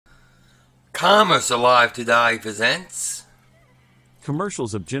Commerce Alive Today presents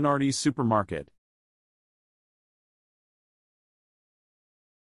Commercials of Genuardi's Supermarket.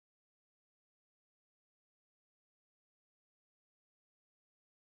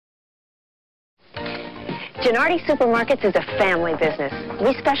 Genuardi Supermarkets is a family business.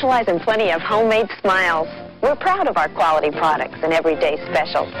 We specialize in plenty of homemade smiles. We're proud of our quality products and everyday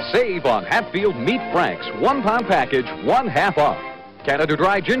specials. Save on Hatfield Meat Franks, 1 pound package, 1/2 off. Canada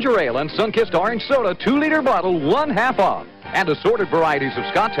Dry Ginger Ale and Sunkissed Orange Soda, 2-liter bottle, 1/2 off. And assorted varieties of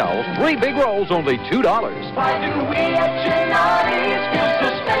Scott towels, 3 big rolls, only $2. Why do we at Genuardi's feel so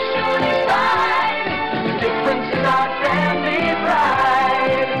special inside? The difference is our family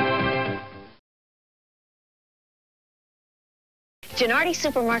pride. Genuardi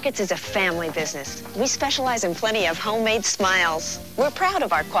Supermarkets is a family business. We specialize in plenty of homemade smiles. We're proud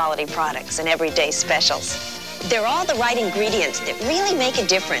of our quality products and everyday specials. They're all the right ingredients that really make a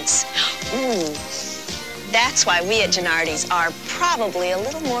difference. That's why we at Genuardi's are probably a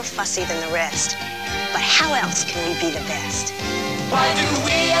little more fussy than the rest. But how else can we be the best? Why do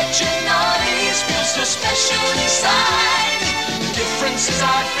we at Genuardi's feel so special inside? The difference is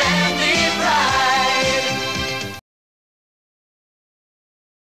our family pride.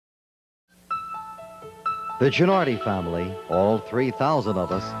 The Genuardi family, all 3,000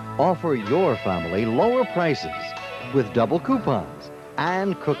 of us, offer your family lower prices with double coupons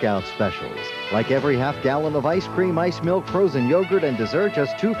and cookout specials, like every half-gallon of ice cream, ice milk, frozen yogurt, and dessert,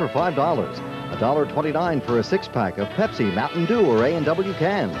 just 2 for $5. $1.29 for a 6-pack of Pepsi, Mountain Dew, or A&W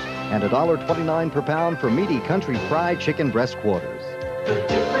cans, and $1.29 per pound for meaty country fried chicken breast quarters. The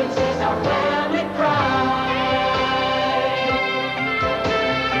difference is our family pride.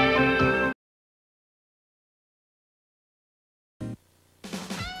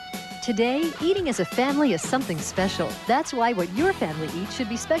 Today, eating as a family is something special. That's why what your family eats should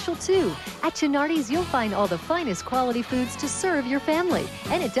be special too. At Genuardi's, you'll find all the finest quality foods to serve your family.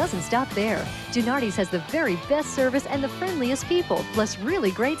 And it doesn't stop there. Genuardi's has the very best service and the friendliest people, plus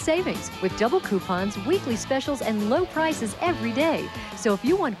really great savings with double coupons, weekly specials, and low prices every day. So if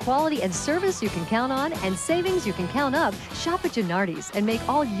you want quality and service you can count on and savings you can count up, shop at Genuardi's and make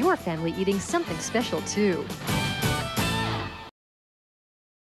all your family eating something special too.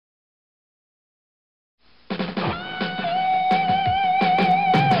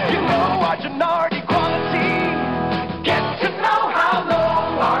 Genuardi quality. Get to know how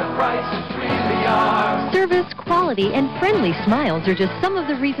low our prices really are. Service, quality, and friendly smiles are just some of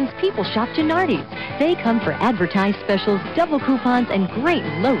the reasons people shop Genuardi's. They come for advertised specials, double coupons, and great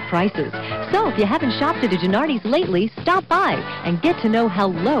low prices. So if you haven't shopped at a Genuardi's lately, stop by and get to know how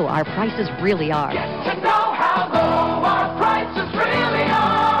low our prices really are. Get to know how low our prices really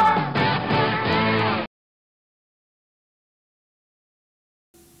are.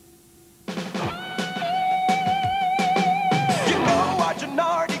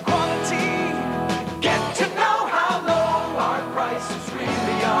 Genuardi quality. Get to know how low our prices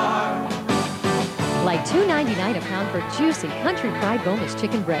really are. Like $2.99 a pound for juicy country fried boneless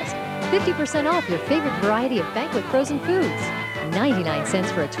chicken breast. 50% off your favorite variety of banquet frozen foods. 99 cents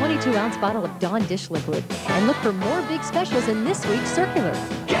for a 22-ounce bottle of Dawn dish liquid. And look for more big specials in this week's circular.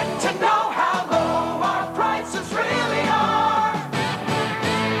 Get to know how low our prices really are.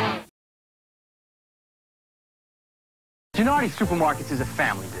 Genuardi Supermarkets is a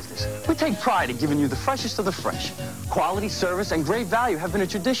family business. We take pride in giving you the freshest of the fresh. Quality, service, and great value have been a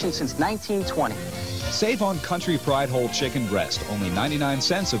tradition since 1920. Save on country fried whole chicken breast, only 99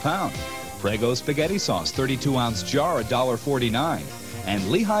 cents a pound. Prego spaghetti sauce, 32-ounce jar, $1.49. And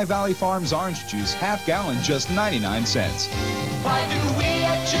Lehigh Valley Farms orange juice, half-gallon, just 99 cents. Why do we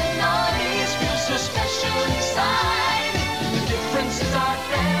at Genuardi's feel so special inside? The difference is our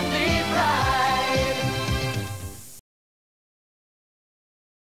family pride.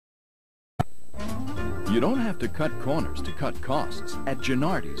 You don't have to cut corners to cut costs. At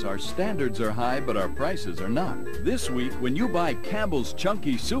Genuardi's, our standards are high, but our prices are not. This week, when you buy Campbell's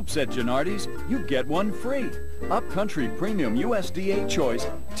Chunky Soups at Genuardi's, you get one free. Upcountry Premium USDA Choice,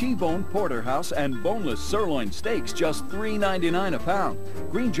 T-Bone Porterhouse, and boneless sirloin steaks, just $3.99 a pound.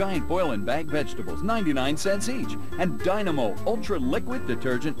 Green Giant Boil and Bag Vegetables, 99 cents each. And Dynamo Ultra Liquid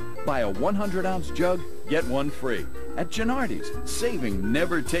Detergent, buy a 100-ounce jug, get one free. At Genuardi's, saving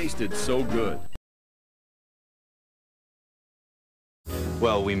never tasted so good.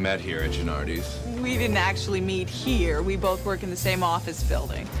 Well, we met here at Genuardi's. We didn't actually meet here. We both work in the same office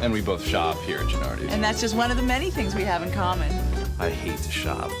building. And we both shop here at Genuardi's. And that's just one of the many things we have in common. I hate to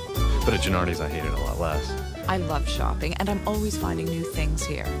shop, but at Genuardi's I hate it a lot less. I love shopping, and I'm always finding new things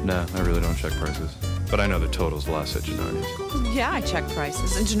here. No, I really don't check prices. but I know the total's less at Genuardi's. Yeah, I check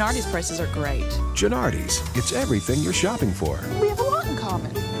prices, and Genuardi's prices are great. Genuardi's, it's everything you're shopping for. We have a lot in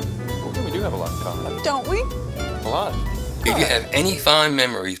common. Yeah, we do have a lot in common. Don't we? A lot. If you have any fond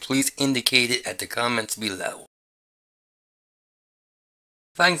memories, please indicate it at the comments below.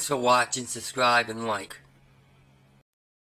 Thanks for watching, subscribe, and like.